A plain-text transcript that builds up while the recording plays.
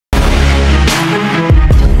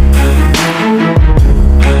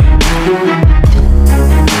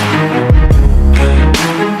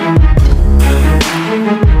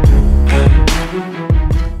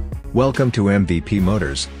Welcome to MVP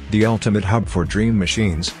Motors, the ultimate hub for dream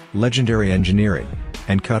machines, legendary engineering,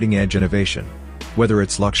 and cutting-edge innovation. Whether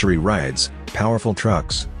it's luxury rides, powerful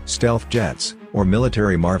trucks, stealth jets, or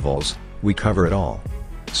military marvels, we cover it all.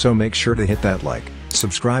 So make sure to hit that like,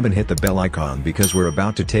 subscribe and hit the bell icon because we're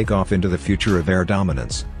about to take off into the future of air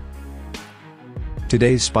dominance.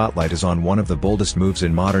 Today's spotlight is on one of the boldest moves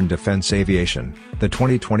in modern defense aviation, the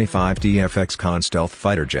 2025 DFX Kaan stealth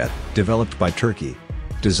fighter jet, developed by Turkey.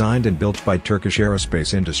 Designed and built by Turkish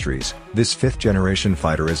Aerospace Industries, this fifth-generation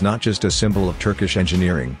fighter is not just a symbol of Turkish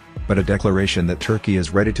engineering, but a declaration that Turkey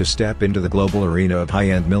is ready to step into the global arena of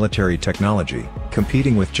high-end military technology,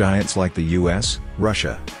 competing with giants like the US,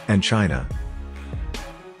 Russia, and China.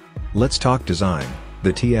 Let's talk design.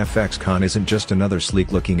 The TFX Kaan isn't just another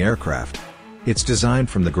sleek-looking aircraft. It's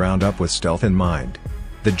designed from the ground up with stealth in mind.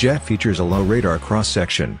 The jet features a low radar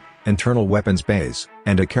cross-section, internal weapons bays,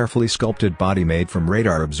 and a carefully sculpted body made from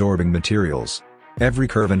radar-absorbing materials. Every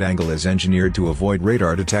curve and angle is engineered to avoid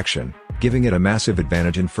radar detection, giving it a massive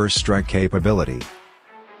advantage in first-strike capability.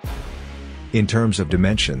 In terms of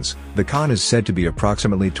dimensions, the Kaan is said to be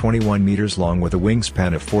approximately 21 meters long with a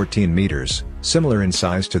wingspan of 14 meters, similar in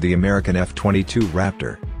size to the American F-22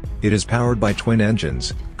 Raptor. It is powered by twin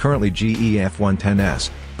engines, currently GE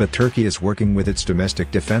F-110S, but Turkey is working with its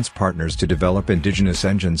domestic defense partners to develop indigenous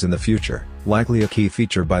engines in the future, likely a key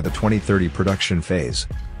feature by the 2030 production phase.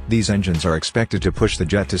 These engines are expected to push the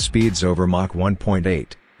jet to speeds over Mach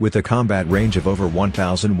 1.8, with a combat range of over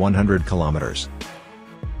 1,100 kilometers.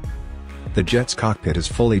 The jet's cockpit is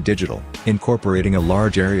fully digital, incorporating a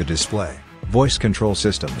large area display, voice control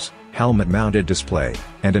systems, helmet-mounted display,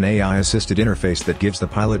 and an AI-assisted interface that gives the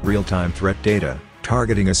pilot real-time threat data,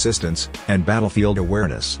 targeting assistance, and battlefield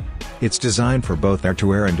awareness. It's designed for both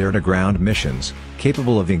air-to-air and air-to-ground missions,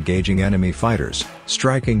 capable of engaging enemy fighters,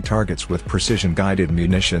 striking targets with precision-guided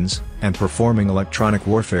munitions, and performing electronic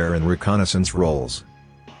warfare and reconnaissance roles.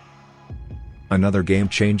 Another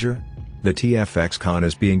game-changer? The TFX Kaan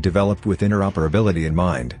is being developed with interoperability in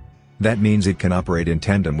mind. That means it can operate in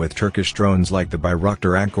tandem with Turkish drones like the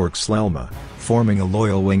Bayraktar Ankork Slelma, forming a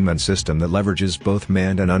loyal wingman system that leverages both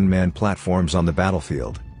manned and unmanned platforms on the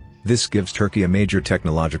battlefield. This gives Turkey a major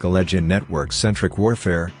technological edge in network-centric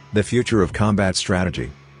warfare, the future of combat strategy.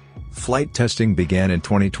 Flight testing began in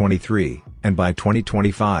 2023, and by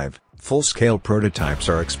 2025, full-scale prototypes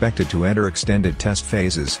are expected to enter extended test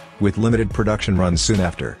phases, with limited production runs soon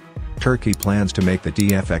after. Turkey plans to make the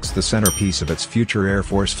DFX the centerpiece of its future Air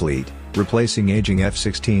Force fleet, replacing aging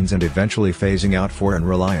F-16s and eventually phasing out foreign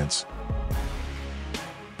reliance.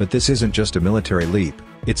 But this isn't just a military leap,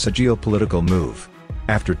 it's a geopolitical move.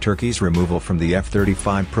 After Turkey's removal from the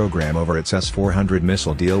F-35 program over its S-400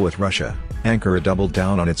 missile deal with Russia, Ankara doubled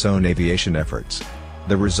down on its own aviation efforts.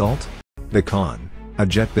 The result? The Kaan, a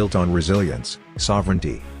jet built on resilience,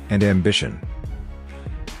 sovereignty, and ambition.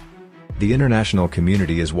 The international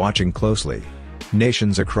community is watching closely.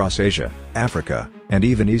 Nations across Asia, Africa, and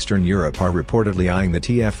even Eastern Europe are reportedly eyeing the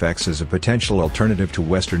TFX as a potential alternative to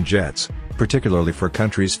Western jets, particularly for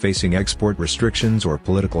countries facing export restrictions or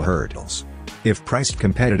political hurdles. If priced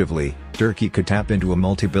competitively, Turkey could tap into a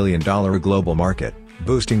multi-billion-dollar global market,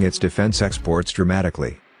 boosting its defense exports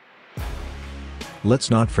dramatically.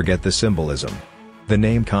 Let's not forget the symbolism. The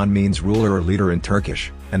name Kaan means ruler or leader in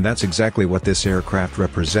Turkish, and that's exactly what this aircraft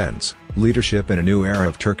represents: leadership in a new era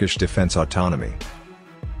of Turkish defense autonomy.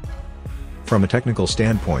 From a technical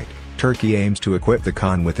standpoint, Turkey aims to equip the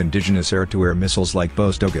Kaan with indigenous air-to-air missiles like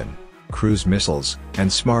Bozdogan, cruise missiles,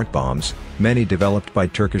 and smart bombs, many developed by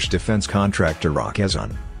Turkish defense contractor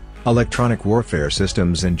Roketsan. Electronic warfare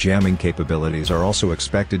systems and jamming capabilities are also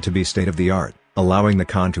expected to be state-of-the-art, allowing the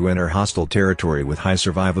Kaan to enter hostile territory with high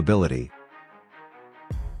survivability.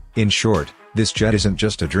 In short, this jet isn't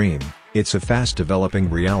just a dream, it's a fast-developing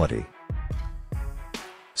reality.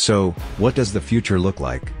 So, what does the future look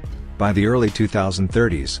like? By the early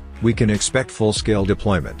 2030s, we can expect full-scale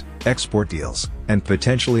deployment, export deals, and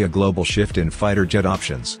potentially a global shift in fighter jet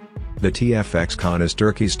options. The TFX Kaan is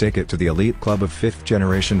Turkey's ticket to the elite club of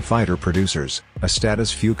fifth-generation fighter producers, a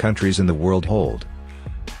status few countries in the world hold.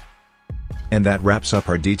 And that wraps up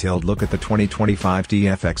our detailed look at the 2025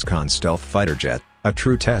 DFX Kaan stealth fighter jet, a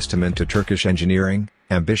true testament to Turkish engineering,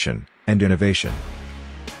 ambition, and innovation.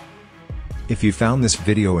 If you found this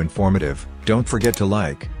video informative, don't forget to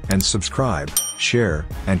like, and subscribe, share,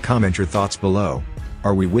 and comment your thoughts below.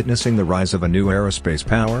 Are we witnessing the rise of a new aerospace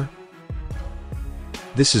power?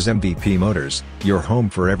 This is MVP Motors, your home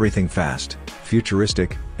for everything fast,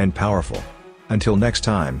 futuristic, and powerful. Until next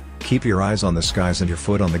time, keep your eyes on the skies and your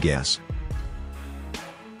foot on the gas.